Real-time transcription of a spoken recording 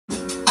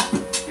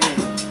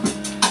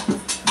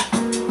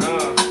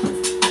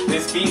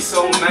This beat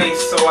so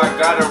nice, so I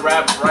gotta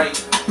rap right.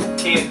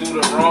 Can't do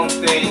the wrong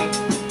thing.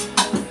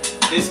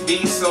 This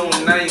beat so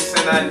nice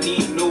and I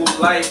need new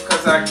life,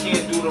 cause I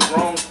can't do the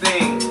wrong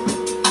thing.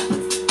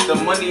 The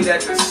money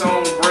that the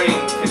song bring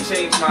can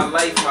change my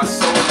life, my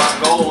soul, my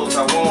goals.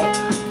 I won't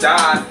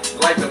die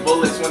like the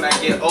bullets when I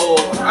get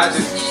old. I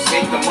just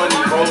make the money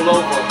roll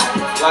over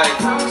like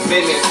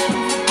minutes.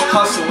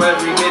 Hustle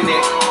every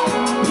minute.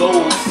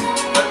 Lose,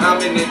 but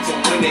I'm in it to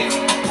win it.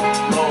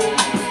 Lows,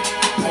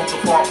 on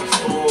department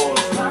stores.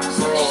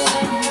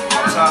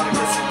 I'm trying to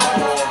get some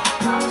more.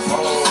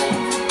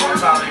 I'm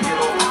trying to get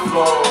over the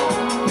floor.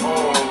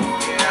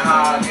 Getting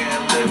high,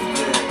 getting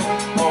lifted.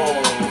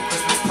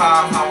 Christmas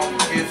time, how I'm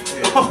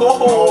gifted.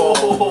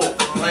 With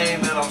the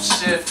lane that I'm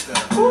shifting.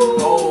 You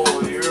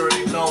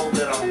already know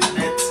that I'm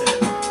knitting.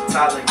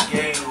 Tyler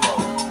game up,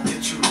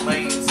 get you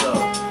lanes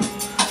up.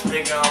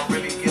 Nigga, I'm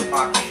really get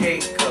my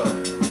cake up.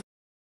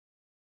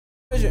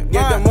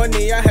 Get the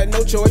money, I had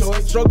no choice.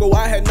 Struggle,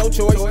 I had no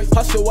choice.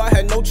 Hustle, I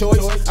had no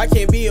choice. I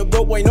can't be a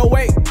broke boy, no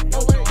way.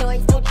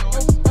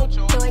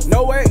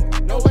 No way.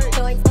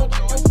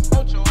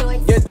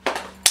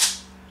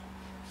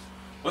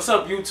 What's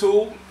up,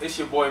 YouTube? It's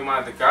your boy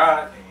Mind the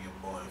God. And your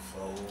boy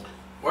Fo.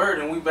 Word,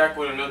 and we back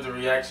with another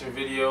reaction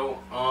video.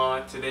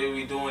 Today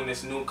we doing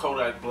this new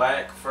Kodak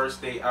Black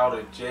first day out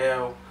of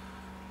jail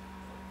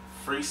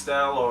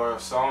freestyle or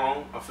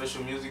song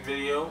official music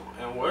video.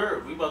 And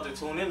word, we about to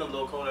tune in to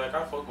Lil Kodak.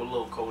 I fuck with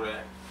Lil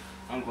Kodak.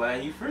 I'm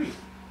glad he free.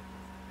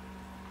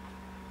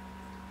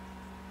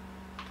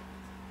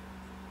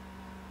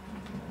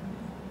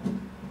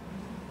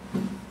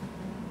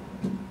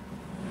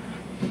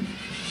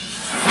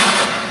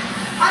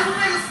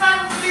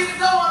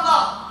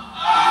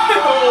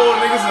 Oh,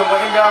 niggas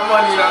ain't got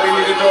money now, they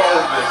need the door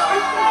open.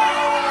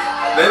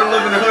 They don't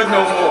live in the hood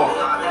no more.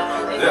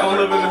 They don't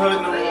live in the hood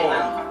no more.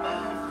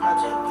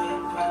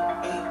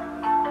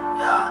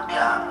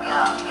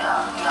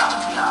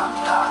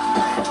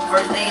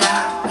 First day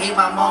I gave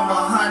my mama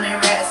 100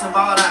 rats and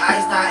bought her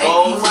ice out.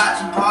 AP watch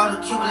and bought a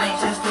Cuban link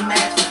just to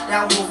match.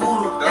 That was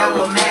voodoo, that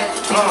was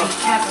magic. Nigga be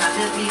capping, I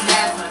just be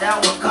laughing.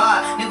 That was God,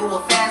 nigga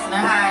was fasting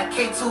and high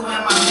K2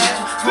 in my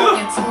mattress.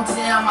 Smoking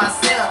Tunti in my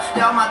cell.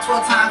 That was my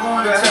 12th time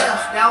going to jail.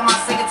 That was my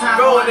second time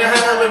going to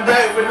hell and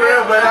back for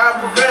real, but I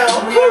prevail.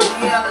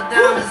 The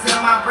diamonds in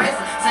my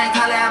bracelet, same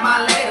color as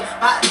my lady.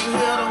 Bout to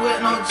heal her with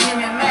no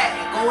Jimmy Mac.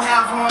 Go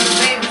have on the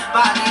baby.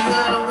 Bout to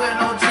heal her with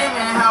no Jimmy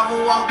and have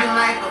her walking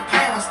like a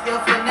penguin. Still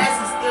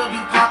finessing, still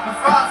be popping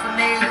frost for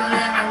niggas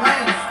and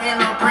wing. In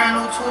a brand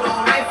new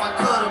two-door Wraith, I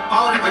could've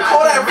bought it. The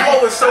Kodak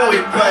flow is so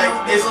like,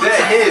 it's that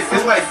his.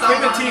 It's like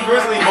him and T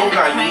Grizzly both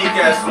got unique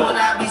ass flow.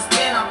 I be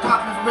spinning, I'm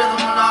popping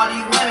rhythm on all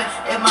these women.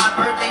 It's my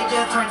birthday,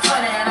 just turned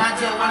 20, and I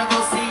just wanna go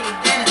see the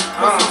dentist.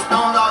 Put some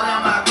stones all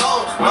in my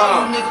gold.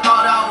 No, you niggas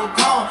thought I was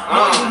gone.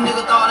 No, you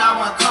niggas thought I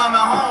wasn't coming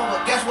home.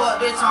 But guess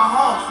what, bitch, I'm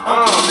home.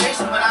 On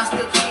probation, but I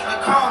still keep the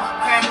chrome.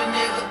 Crack a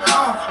nigga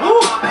down. On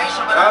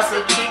probation, but I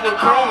still keep the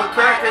chrome.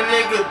 Crack a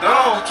nigga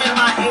down. Traded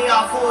my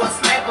AR for a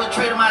sniper.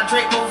 Traded my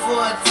Draco for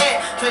a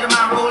tech. Traded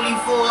my Rollie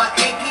for an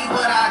AP,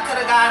 but I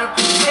could've got a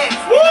protect.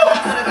 I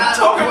could've got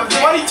a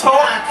Corvette.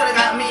 I could've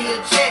got me a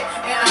jet.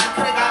 And I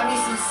could've got me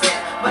some set.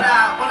 But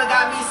I only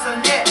got me some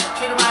net.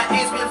 Traded my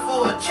X-Men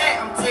for a check.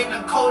 I'm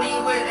taking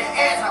codeine with the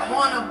X. I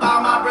wanna buy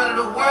my brother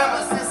the world,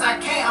 but since I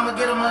can't, I'ma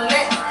get him a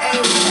lick.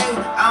 Hey,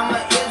 I'm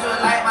an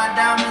Israelite. My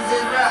diamonds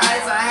is real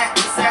ice. I had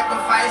to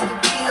sacrifice to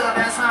be here.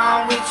 That's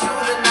how I'm with you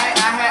tonight.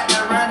 I had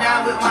to run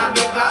down with my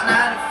big block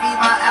now to feed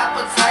my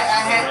appetite.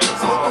 I had to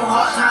go through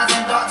hard times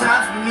and dark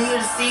times for me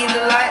to see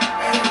the light.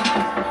 Hey,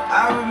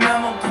 I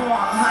remember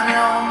pouring honey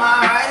on my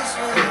rice.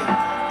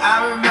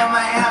 I remember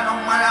I had no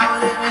money. I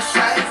was living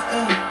shite.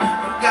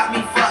 Got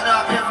me fucked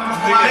up if I'm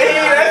hey,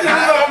 that shit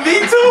is on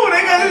me too.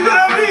 They got this shit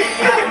on me.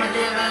 I'ma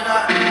live it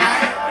up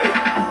tonight.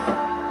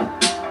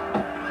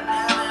 I'ma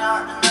live it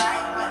up tonight.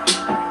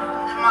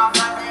 This my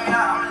birthday,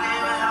 I'ma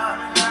live it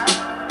up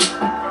tonight.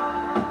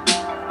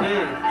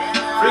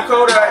 Free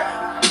Kodak.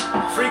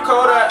 Free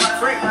Kodak.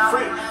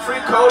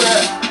 Free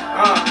Kodak.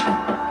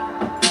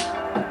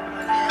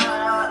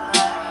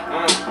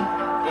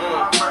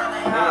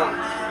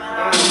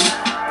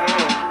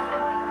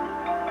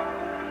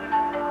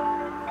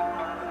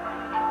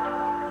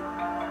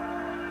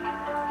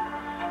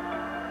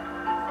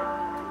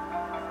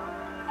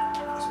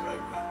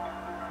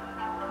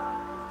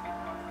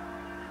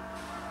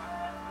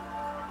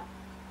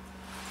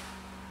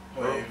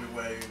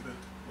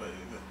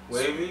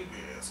 Wavy?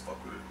 Yeah,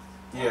 fuck with it.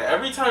 Yeah,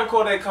 every time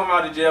Kodak come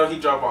out of jail, he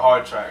drop a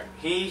hard track.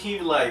 He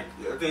like,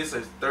 I think it's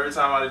his third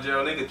time out of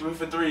jail. Nigga 3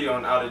 for 3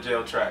 on out of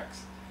jail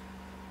tracks.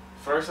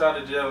 First out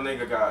of jail,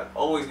 nigga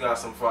always got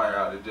some fire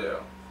out of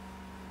jail.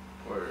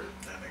 Word.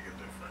 That nigga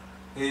different.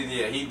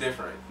 Yeah, he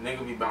different.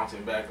 Nigga be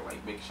bouncing back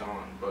like Big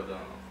Sean, but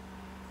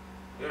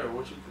yeah,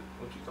 what you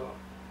thought?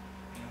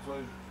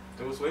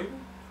 It was wavy.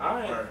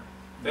 Alright. Word.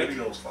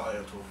 Video's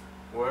fire too.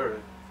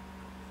 Word.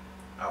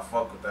 I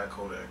fuck with that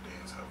Kodak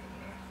dance heavy,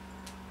 man.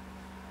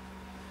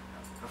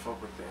 I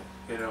fuck with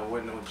that.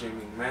 With no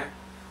Jimmy Mac.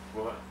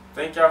 Well,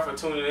 thank y'all for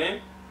tuning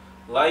in.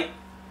 Like,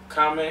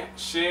 comment,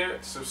 share,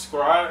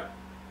 subscribe.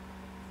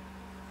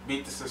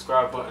 Beat the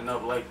subscribe button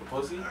up like the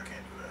pussy. I can't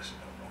do that shit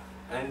no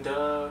more. And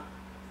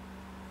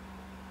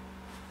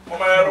On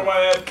my head, on my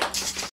head.